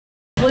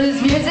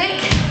blues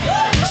music.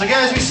 So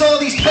guys, we saw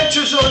these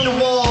pictures on the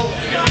wall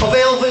of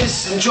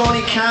Elvis and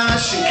Johnny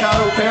Cash and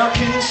Carol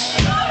Perkins,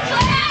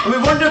 and we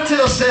wondered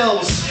to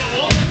ourselves,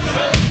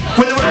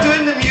 when they were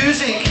doing the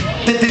music,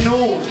 did they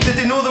know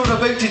they were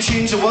about to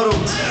change the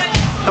world?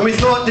 And we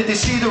thought, did they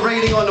see the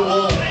writing on the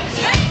wall?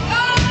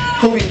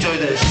 Hope you enjoy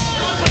this.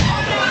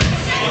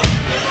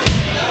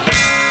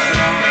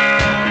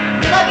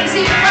 Let me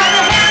see you put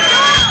the hands up.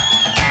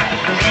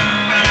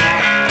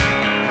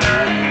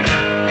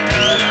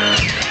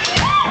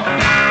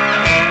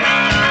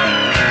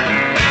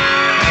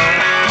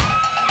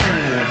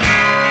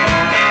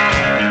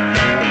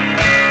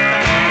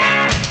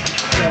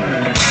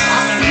 I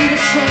see the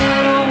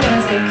shadow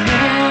as the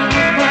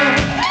candles burn.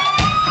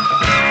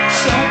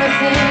 Show me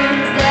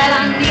things that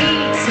I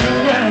need to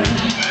learn.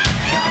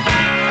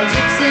 A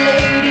gypsy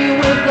lady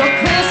with a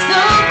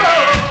crystal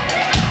ball.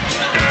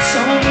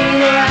 Show me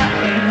the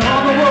writing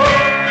on the wall.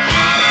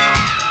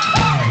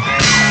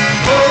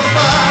 Oh,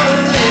 Father,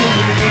 let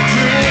me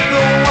drink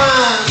the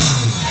wine.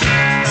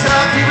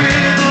 Talking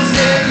riddles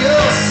and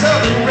your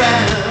southern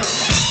rhyme.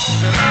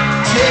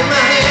 Take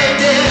my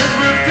hand and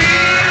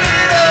repeat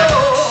it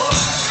all.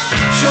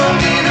 Show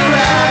me the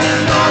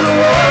writing on the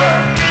wall.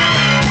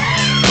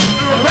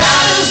 The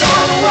writing's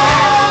on the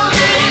wall,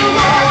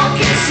 anyone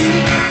can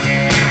see.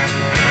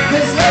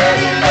 There's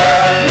lady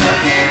love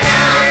looking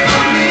out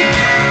for me.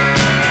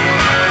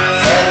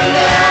 Telling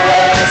them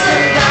where it's a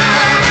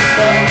diamond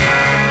flow.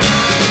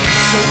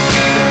 Show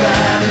me the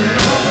writing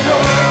on the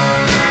wall.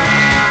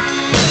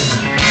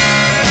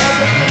 As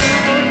the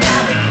people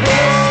now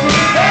request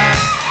me back.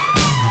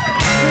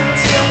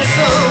 Tell me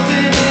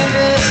something in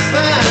this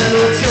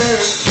final turn.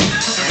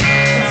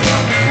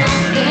 Tell me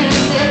something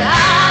that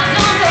I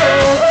don't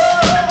know.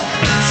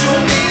 Show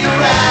me the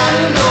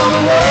writing on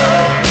the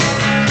wall.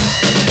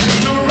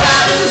 The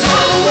writing's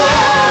on the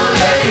wall,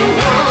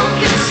 anyone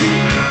can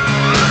see.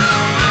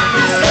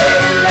 This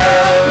lady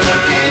love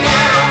looking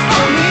out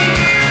for me.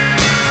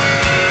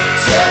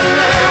 Telling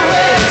her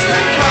where's the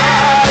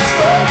cards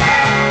for.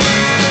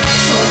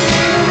 Show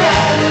me the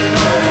writing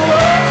on the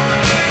wall.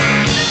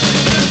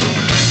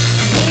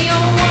 We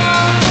don't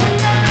want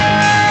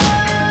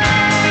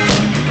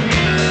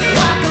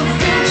what the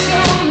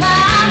future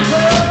might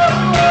hold.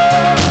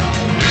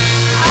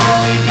 All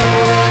we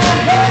gonna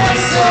have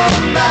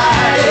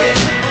somebody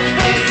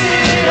fix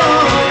it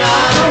on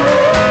our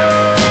own.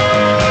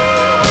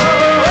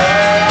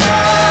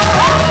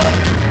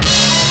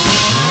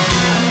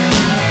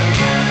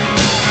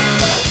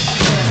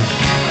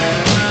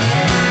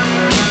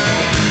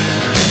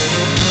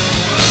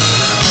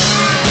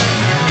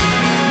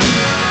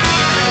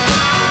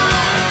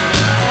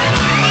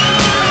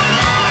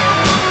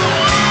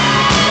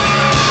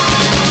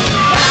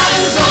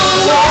 Writing's on the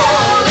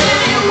wall,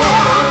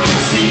 anyone can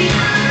see.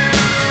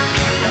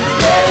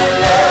 Lady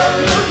love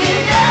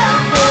looking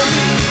out for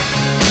me.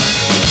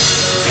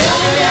 Tell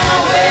me now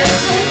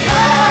where's the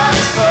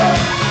cards for.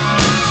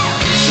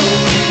 Show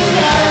me the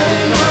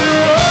writing on the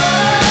wall.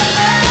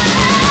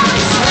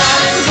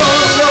 Writing's on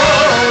the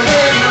wall,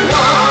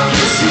 anyone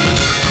can see.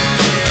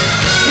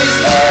 This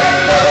lady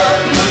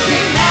love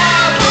looking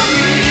out for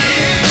me.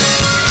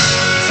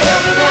 Tell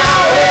me now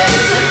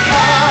where's the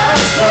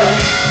cards for.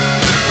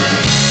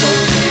 Show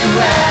me the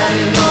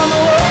writing on the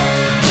wall.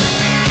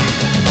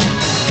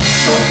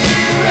 Show me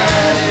the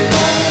writing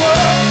on the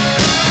wall.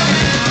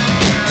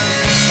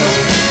 Show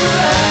me the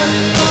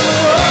writing on the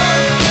wall.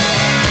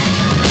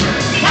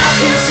 I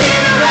can see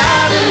the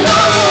writing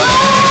on the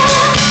wall.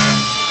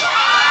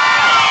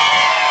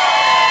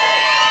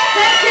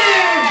 Thank you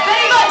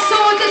very much. So,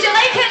 did you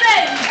like it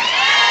then?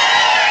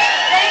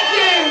 Thank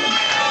you.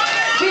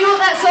 We wrote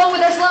that song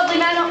with this lovely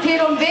man up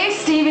here on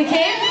bass, Stevie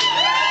Kane.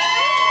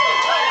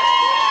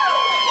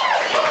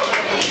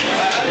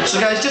 So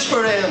guys, just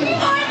for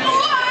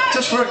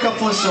a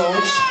couple of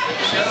songs,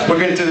 we're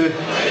going to do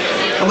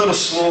a little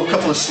slow, a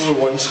couple of slow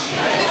ones.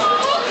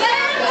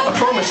 I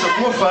promise there's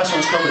more fast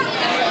ones coming.